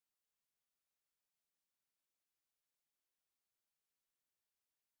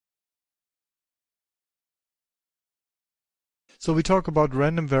So we talk about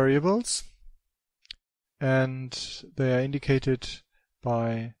random variables, and they are indicated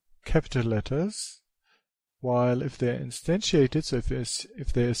by capital letters, while if they are instantiated, so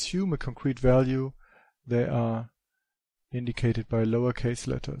if they assume a concrete value, they are indicated by lowercase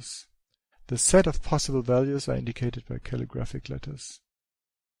letters. The set of possible values are indicated by calligraphic letters.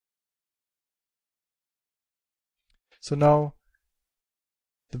 So now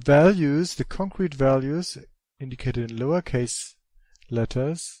the values, the concrete values indicated in lowercase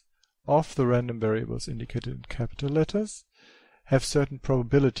letters of the random variables indicated in capital letters have certain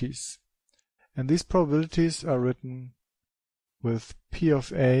probabilities. And these probabilities are written with P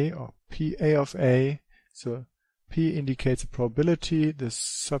of A or PA of A. So P indicates a probability, the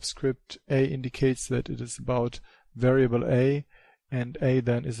subscript A indicates that it is about variable A, and A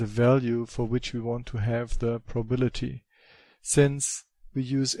then is a value for which we want to have the probability. Since we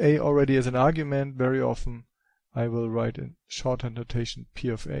use A already as an argument, very often I will write in shorthand notation P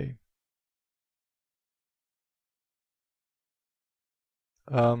of A.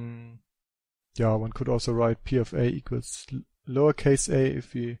 One could also write P of A equals lowercase a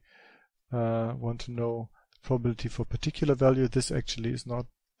if we want to know probability for particular value. This actually is not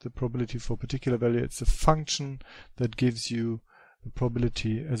the probability for particular value, it's a function that gives you the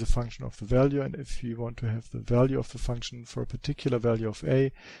probability as a function of the value, and if you want to have the value of the function for a particular value of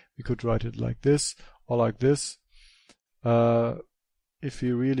a, we could write it like this or like this. If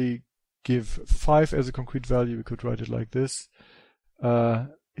we really give 5 as a concrete value, we could write it like this.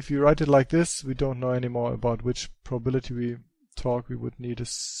 If you write it like this, we don't know anymore about which probability we talk. We would need a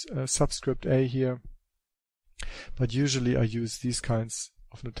subscript a here. But usually I use these kinds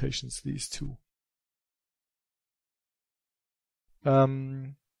of notations, these two.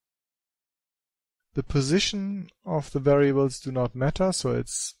 The position of the variables do not matter, so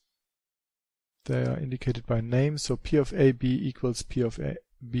they are indicated by name. So P of AB equals P of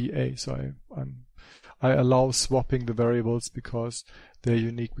BA. So I allow swapping the variables because they're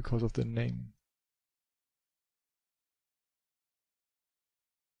unique because of the name.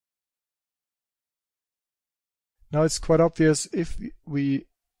 Now it's quite obvious if we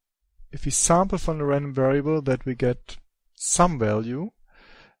sample from a random variable that we get some value.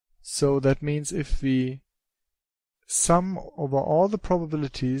 So that means if we sum over all the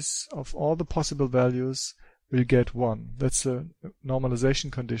probabilities of all the possible values, we'll get 1. That's a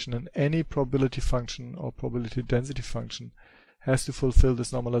normalization condition, and any probability function or probability density function has to fulfill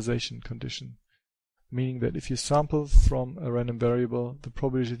this normalization condition. Meaning that if you sample from a random variable, the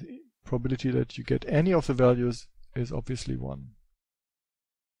probability that you get any of the values is obviously 1.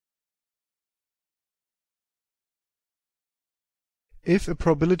 If a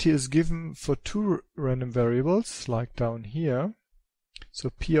probability is given for 2 random variables, like down here,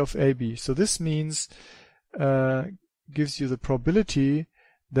 so P of AB, so this means gives you the probability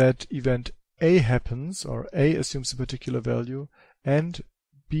that event A happens, or A assumes a particular value, and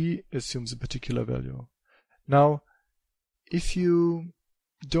B assumes a particular value. Now, if you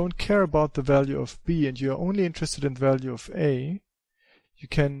don't care about the value of B and you are only interested in the value of A, you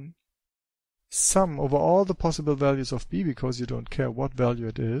can sum over all the possible values of B because you don't care what value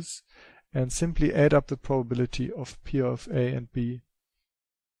it is, and simply add up the probability of P of A and B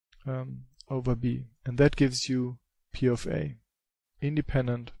over B. And that gives you P of A,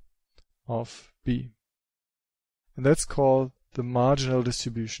 independent of B. And that's called the marginal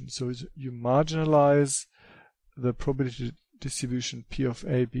distribution. So you marginalize the probability distribution P of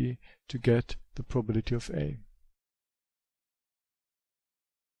AB to get the probability of A.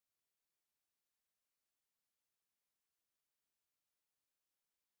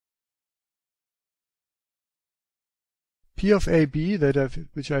 P of AB,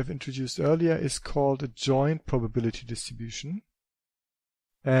 which I've introduced earlier, is called a joint probability distribution.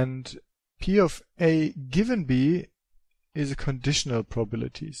 And P of A given B is a conditional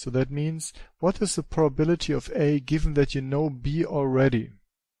probability. So that means, what is the probability of A given that you know B already?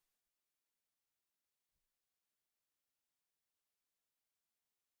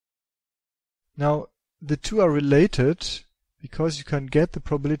 Now, the two are related because you can get the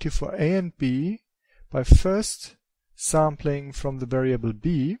probability for A and B by first sampling from the variable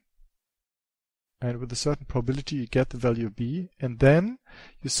B, and with a certain probability you get the value B, and then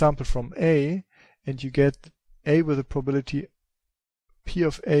you sample from A and you get A with a probability P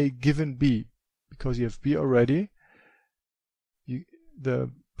of A given B. Because you have B already,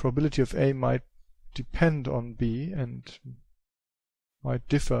 the probability of A might depend on B and might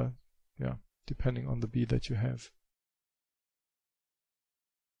differ, depending on the B that you have.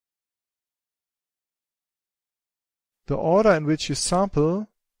 The order in which you sample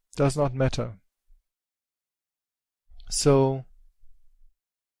does not matter. So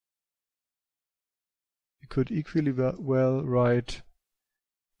could equally well write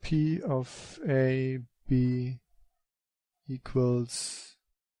P of A, B equals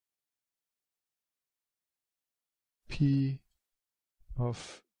P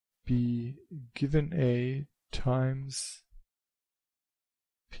of B given A times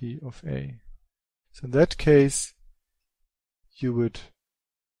P of A. So in that case, you would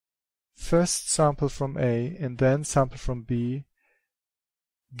first sample from A and then sample from B,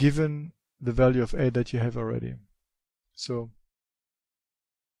 given the value of A that you have already. So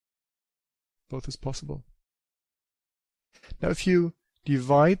both is possible. Now if you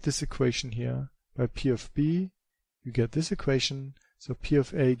divide this equation here by P of B, you get this equation. So P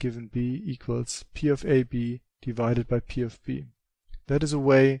of A given B equals P of AB divided by P of B. That is a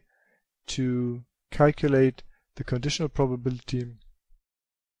way to calculate the conditional probability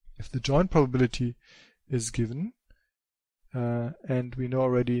if the joint probability is given. And we know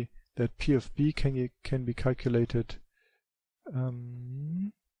already that P of B can be calculated. We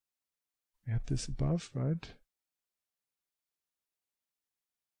have this above, right?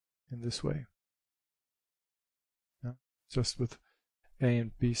 In this way. Yeah, just with A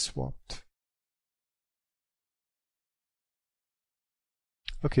and B swapped.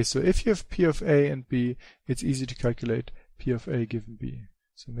 Okay, so if you have P of A and B, it's easy to calculate P of A given B.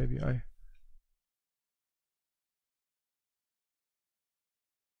 So maybe I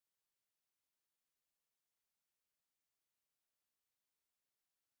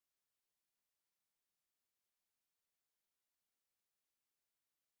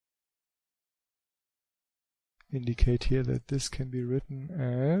indicate here that this can be written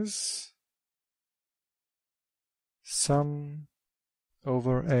as sum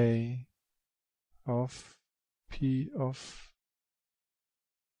over A of P of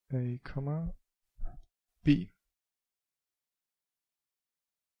A, comma B.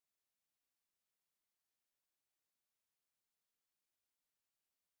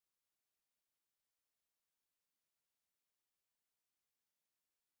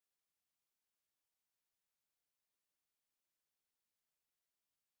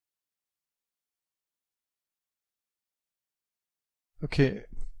 Okay,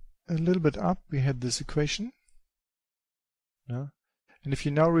 a little bit up we had this equation. Yeah. And if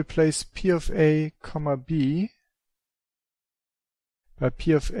you now replace P of A, comma B by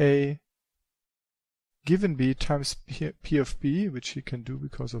P of A given B times P of B, which you can do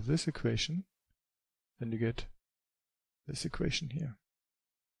because of this equation, then you get this equation here.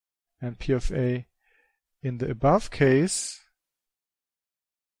 And P of A in the above case,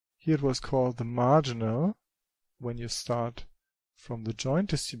 here it was called the marginal when you start from the joint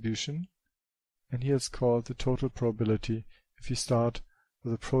distribution, and here it's called the total probability if you start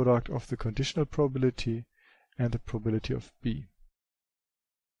with a product of the conditional probability and the probability of B.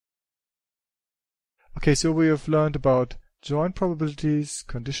 Okay, so we have learned about joint probabilities,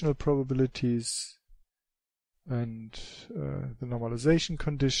 conditional probabilities, and the normalization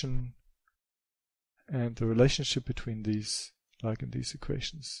condition, and the relationship between these, like in these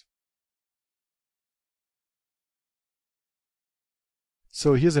equations.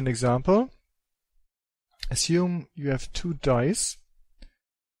 So here's an example. Assume you have two dice,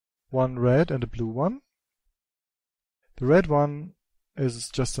 one red and a blue one. The red one is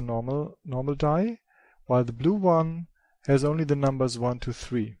just a normal die, while the blue one has only the numbers 1 to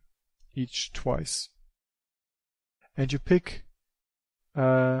 3, each twice. And you pick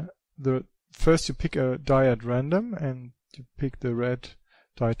first you pick a die at random, and you pick the red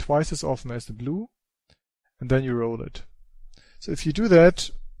die twice as often as the blue, and then you roll it. So if you do that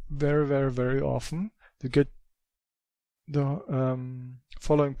very, very, very often, you get the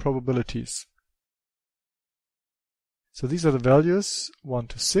following probabilities. So these are the values 1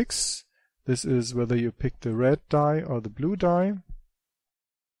 to 6. This is whether you pick the red die or the blue die.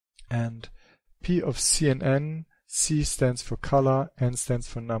 And P of C and N, C stands for color, N stands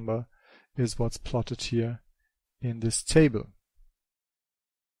for number, is what's plotted here in this table.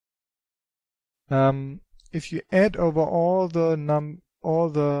 If you add over all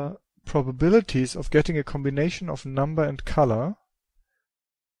the probabilities of getting a combination of number and color,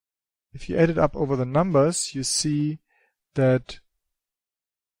 if you add it up over the numbers, you see that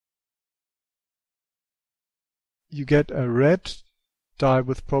you get a red die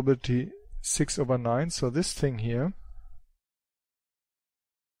with probability 6 over 9. So this thing here,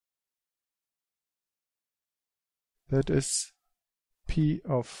 that is P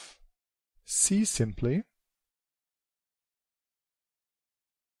of C simply.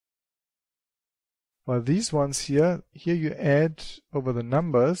 While these ones here you add over the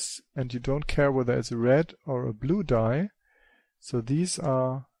numbers, and you don't care whether it's a red or a blue die. So these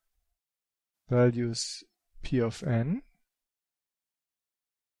are values P of n.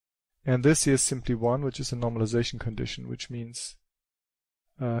 And this here is simply 1, which is a normalization condition, which means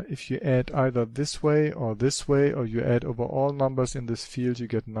if you add either this way, or you add over all numbers in this field, you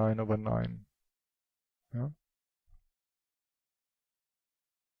get 9 over 9. Yeah?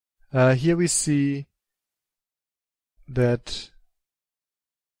 Here we see that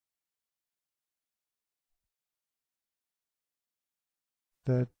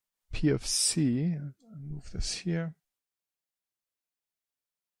P of C, I'll move this here,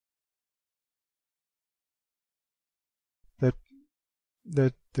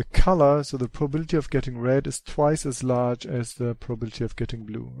 that the color, so the probability of getting red, is twice as large as the probability of getting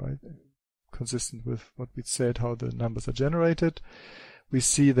blue, right? Consistent with what we said, how the numbers are generated. We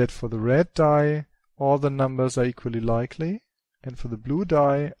see that for the red die, all the numbers are equally likely, and for the blue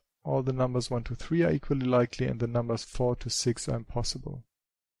die, all the numbers 1 to 3 are equally likely, and the numbers 4 to 6 are impossible.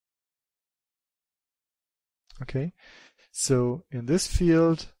 Okay, so in this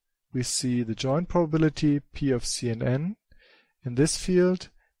field, we see the joint probability P of C and N. In this field,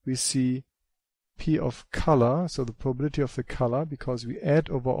 we see P of color, so the probability of the color, because we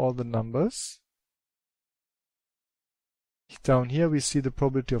add over all the numbers. Down here, we see the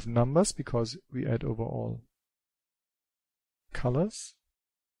probability of numbers, because we add over all colors.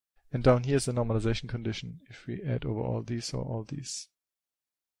 And down here is the normalization condition, if we add over all these or all these.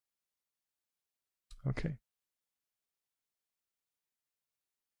 Okay.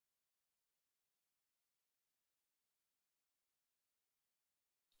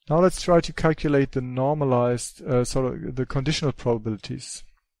 Now let's try to calculate the normalized, the conditional probabilities.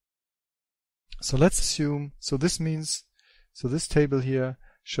 So let's assume, this table here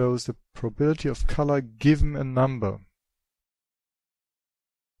shows the probability of color given a number.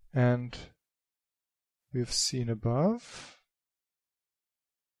 And we've seen above,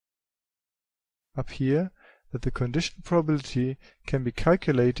 up here, that the conditional probability can be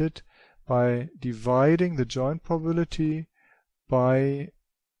calculated by dividing the joint probability by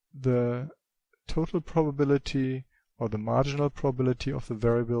the total probability or the marginal probability of the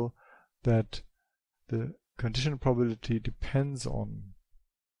variable that the conditional probability depends on.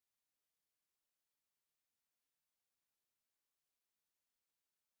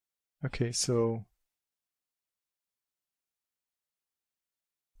 Okay, so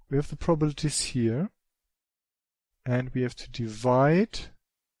we have the probabilities here, and we have to divide.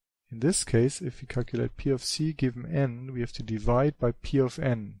 In this case, if we calculate P of C given n, we have to divide by P of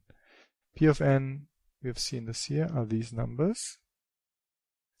n. P of n, we have seen this here, are these numbers.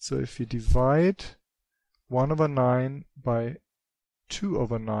 So if we divide 1 over 9 by 2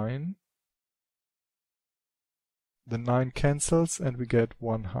 over 9, the 9 cancels and we get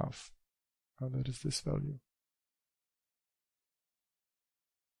 1/2. And that is this value.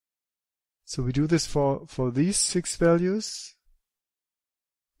 So we do this for these 6 values.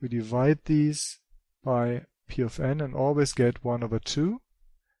 We divide these by P of n and always get 1 over 2,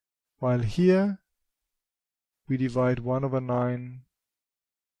 while here we divide 1 over 9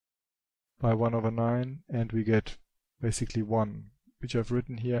 by 1 over 9 and we get basically 1, which I've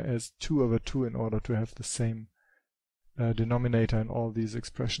written here as 2 over 2 in order to have the same denominator in all these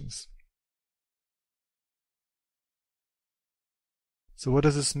expressions. So what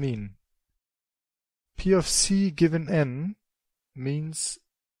does this mean? P of C given n means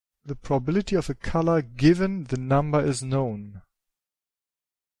the probability of a color given the number is known.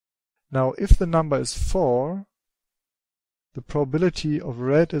 Now, if the number is 4, the probability of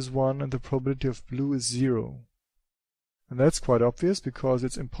red is 1 and the probability of blue is 0. And that's quite obvious because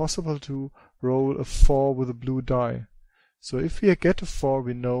it's impossible to roll a 4 with a blue die. So if we get a 4,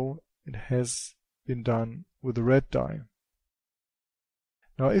 we know it has been done with a red die.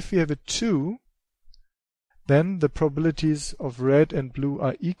 Now, if we have a 2, then the probabilities of red and blue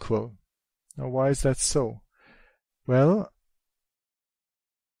are equal. Now, why is that so? Well,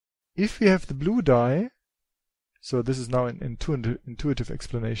 if we have the blue die, so this is now an intuitive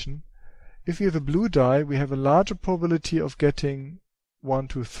explanation. If we have a blue die, we have a larger probability of getting 1,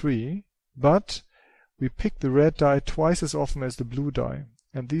 2, 3, but we pick the red die twice as often as the blue die.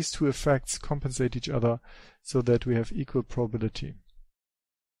 And these two effects compensate each other so that we have equal probability.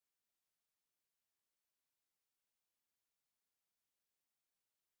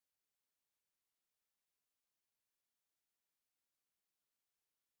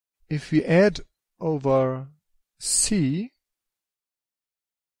 If we add over C,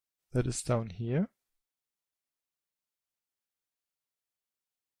 that is down here,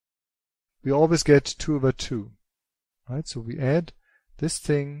 we always get 2 over 2. Right? So we add this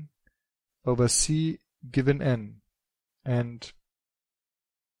thing over C given n. And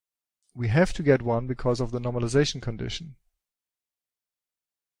we have to get 1 because of the normalization condition.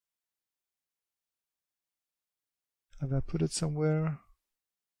 Have I put it somewhere?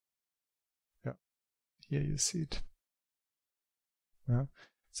 Yeah, here you see it. Yeah.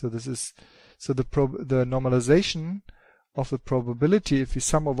 So this is the normalization of the probability, if we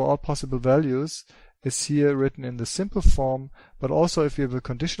sum over all possible values, is here written in the simple form, but also if we have a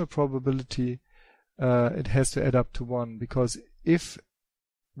conditional probability, it has to add up to 1, because if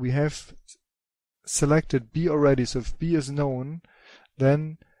we have selected B already, so if B is known,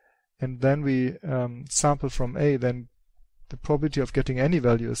 then we sample from A, then the probability of getting any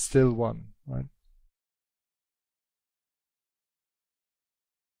value is still 1, right?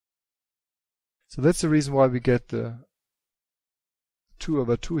 So that's the reason why we get the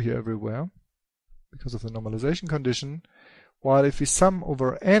 2/2 here everywhere, because of the normalization condition, while if we sum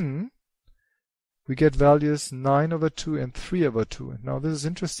over n, we get values 9/2 and 3/2. Now this is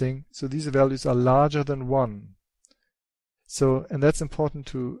interesting, so these values are larger than 1. So, and that's important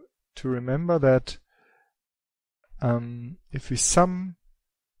to remember that if we sum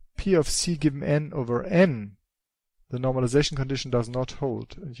P of C given n over n, the normalization condition does not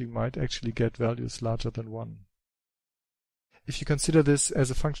hold, and you might actually get values larger than 1. If you consider this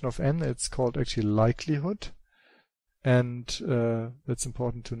as a function of n, it's called actually likelihood, and that's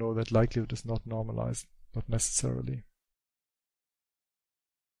important to know that likelihood is not normalized, not necessarily.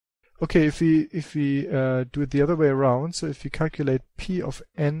 Okay, if we do it the other way around, so if we calculate P of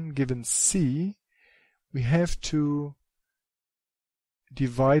n given C, we have to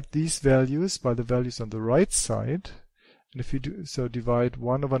divide these values by the values on the right side. And if we do so, divide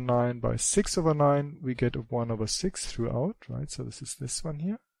 1/9 by 6/9, we get a 1/6 throughout, right? So this is this one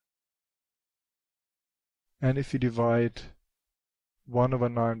here. And if we divide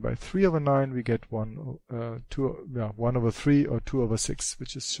 1/9 by 3/9, we get 1/3 or 2/6,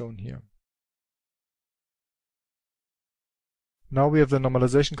 which is shown here. Now we have the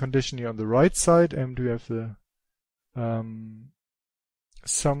normalization condition here on the right side, and we have the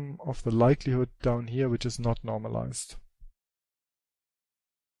sum of the likelihood down here, which is not normalized.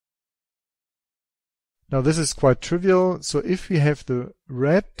 Now this is quite trivial. So if we have the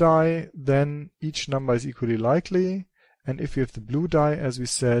red die, then each number is equally likely. And if we have the blue die, as we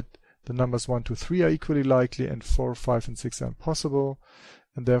said, the numbers 1, 2, 3 are equally likely, and 4, 5, and 6 are impossible.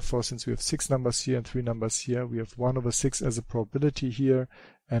 And therefore, since we have 6 numbers here and 3 numbers here, we have 1/6 as a probability here,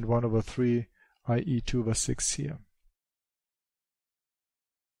 and 1/3, i.e. 2/6 here.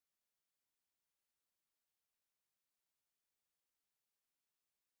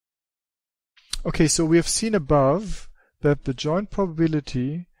 Okay, so we have seen above that the joint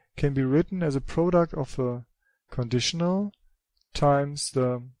probability can be written as a product of a conditional times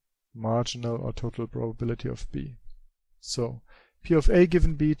the marginal or total probability of B. So P of A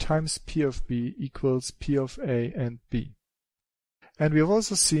given B times P of B equals P of A and B. And we have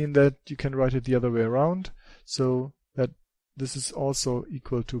also seen that you can write it the other way around, so that this is also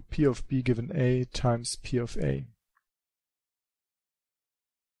equal to P of B given A times P of A.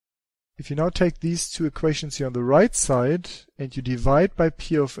 If you now take these two equations here on the right side and you divide by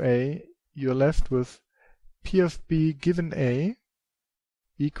P of A, you're left with P of B given A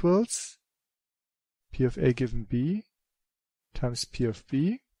equals P of A given B times P of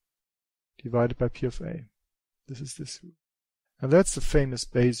B divided by P of A. This is this rule. And that's the famous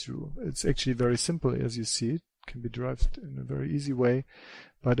Bayes rule. It's actually very simple, as you see. It can be derived in a very easy way,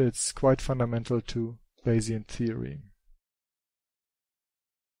 but it's quite fundamental to Bayesian theory.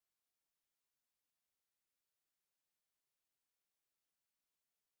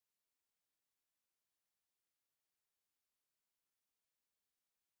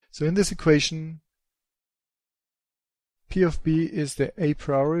 So in this equation, P of B is the a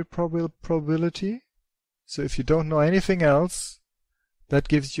priori probability. So if you don't know anything else, that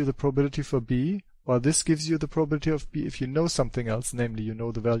gives you the probability for B, while this gives you the probability of B if you know something else, namely you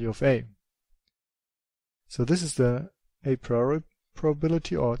know the value of A. So this is the a priori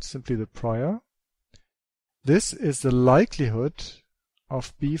probability, or simply the prior. This is the likelihood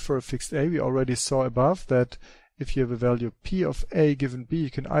of B for a fixed A. We already saw above that if you have a value P of A given B, you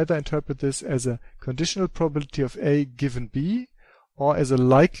can either interpret this as a conditional probability of A given B, or as a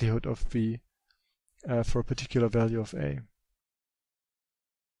likelihood of B for a particular value of A.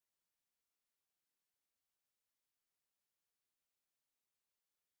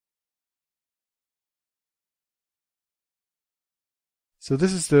 So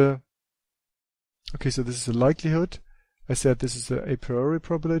this is the likelihood. I said this is the a priori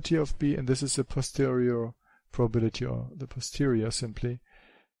probability of B, and this is the posterior probability, or the posterior simply.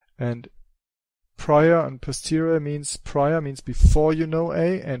 And prior and posterior means prior means before you know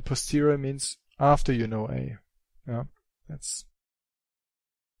A, and posterior means after you know A. Yeah, that's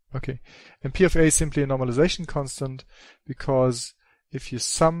okay. And P of A is simply a normalization constant, because if you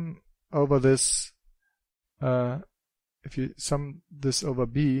sum over this, if you sum this over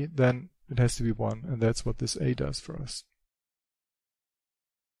B, then it has to be 1, and that's what this A does for us.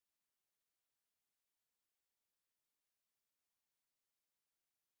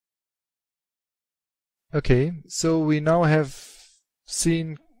 Okay, so we now have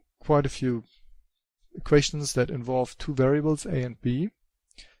seen quite a few equations that involve two variables, A and B.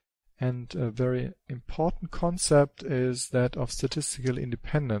 And a very important concept is that of statistical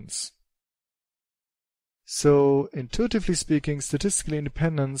independence. So, intuitively speaking, statistical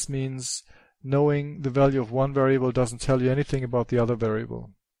independence means knowing the value of one variable doesn't tell you anything about the other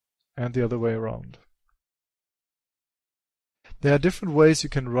variable, and the other way around. There are different ways you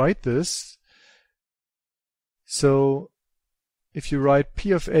can write this. So, if you write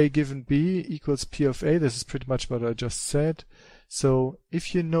P of A given B equals P of A, this is pretty much what I just said. So,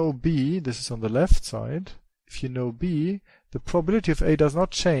 if you know B, this is on the left side, if you know B, the probability of A does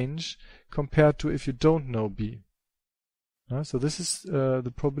not change compared to if you don't know B. So this is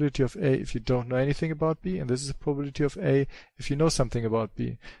the probability of A if you don't know anything about B, and this is the probability of A if you know something about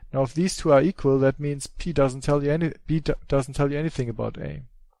B. Now, if these two are equal, that means B doesn't tell you anything about A.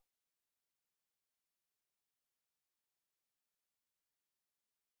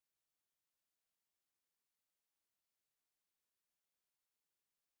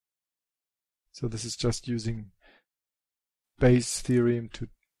 So this is just using Bayes' theorem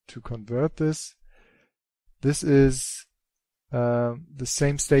to convert this. This is the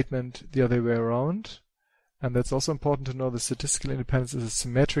same statement the other way around, and that's also important to know. The statistical independence is a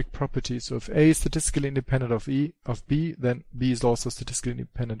symmetric property. So if A is statistically independent of B, then B is also statistically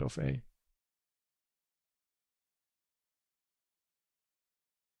independent of A.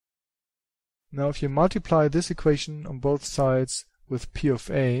 Now, if you multiply this equation on both sides with P of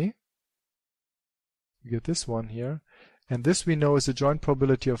A, you get this one here, and this we know is the joint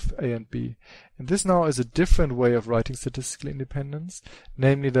probability of A and B. And this now is a different way of writing statistical independence,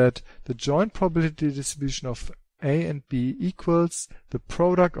 namely that the joint probability distribution of A and B equals the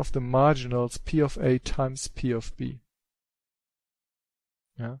product of the marginals P of A times P of B.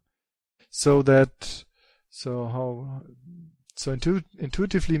 Yeah. So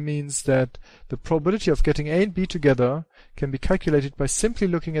intuitively means that the probability of getting A and B together can be calculated by simply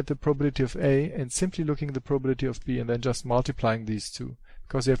looking at the probability of A and simply looking at the probability of B, and then just multiplying these two.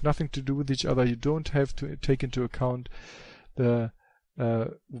 Because they have nothing to do with each other, you don't have to take into account the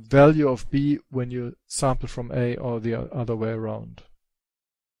value of B when you sample from A or the other way around.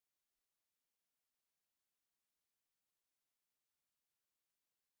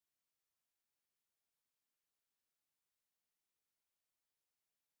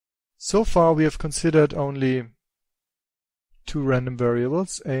 So far we have considered only two random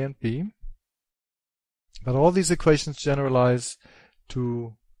variables, A and B, but all these equations generalize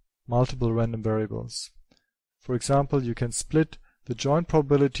to multiple random variables. For example, you can split the joint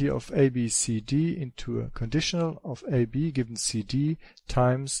probability of A, B, C, D into a conditional of A, B given C, D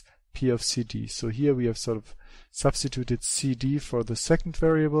times P of C, D. So here we have sort of substituted C, D for the second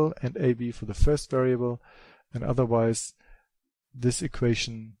variable and A, B for the first variable, and otherwise this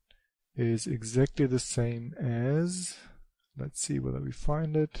equation is exactly the same as, let's see whether we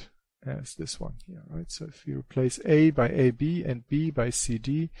find it, as this one here, right? So if we replace A by AB and B by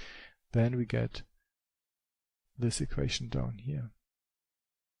CD, then we get this equation down here.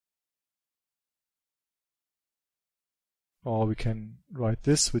 Or we can write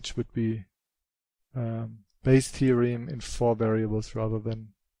this, which would be Bayes' theorem in 4 variables rather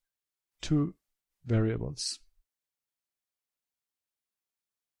than 2 variables.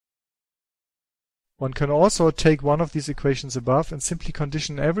 One can also take one of these equations above and simply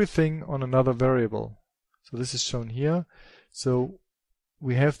condition everything on another variable. So this is shown here. So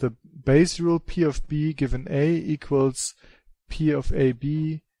we have the Bayes rule P of B given A equals P of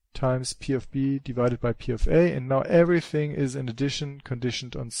AB times P of B divided by P of A, and now everything is in addition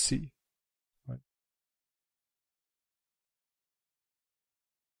conditioned on C. Right.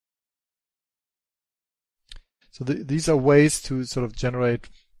 So these are ways to sort of generate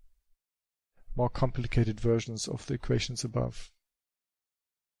more complicated versions of the equations above.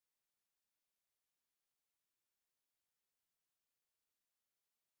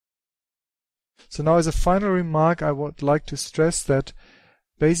 So now as a final remark, I would like to stress that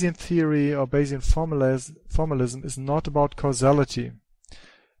Bayesian theory or Bayesian formalism is not about causality,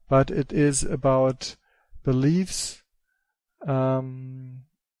 but it is about beliefs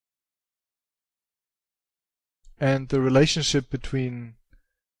and the relationship between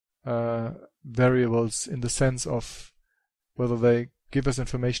variables in the sense of whether they give us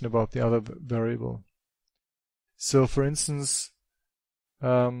information about the other variable. So for instance,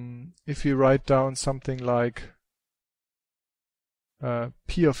 if you write down something like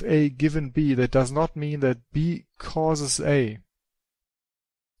P of A given B, that does not mean that B causes A.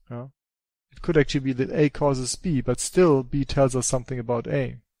 It could actually be that A causes B, but still B tells us something about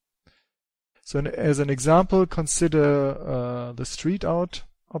A. So as an example, consider the street out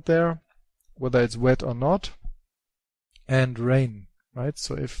there, whether it's wet or not, and rain, right?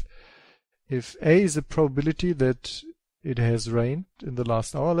 So if A is a probability that it has rained in the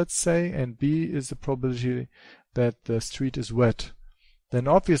last hour, let's say, and B is the probability that the street is wet, then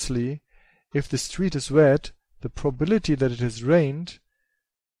obviously, if the street is wet, the probability that it has rained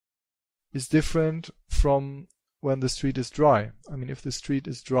is different from when the street is dry. I mean, if the street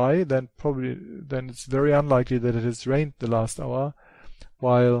is dry, then it's very unlikely that it has rained the last hour,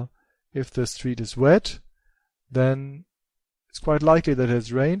 while if the street is wet, then it's quite likely that it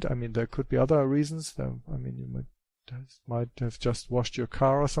has rained. I mean, there could be other reasons. I mean, you might have just washed your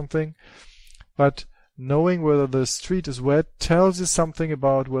car or something. But knowing whether the street is wet tells you something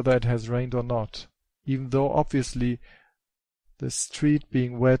about whether it has rained or not, even though obviously the street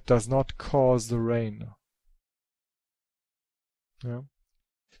being wet does not cause the rain. Yeah.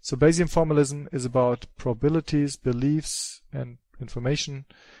 So Bayesian formalism is about probabilities, beliefs, and information,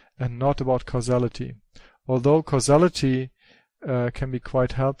 and not about causality. Although causality can be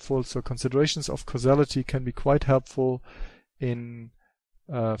quite helpful, so considerations of causality can be quite helpful in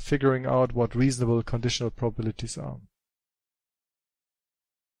figuring out what reasonable conditional probabilities are.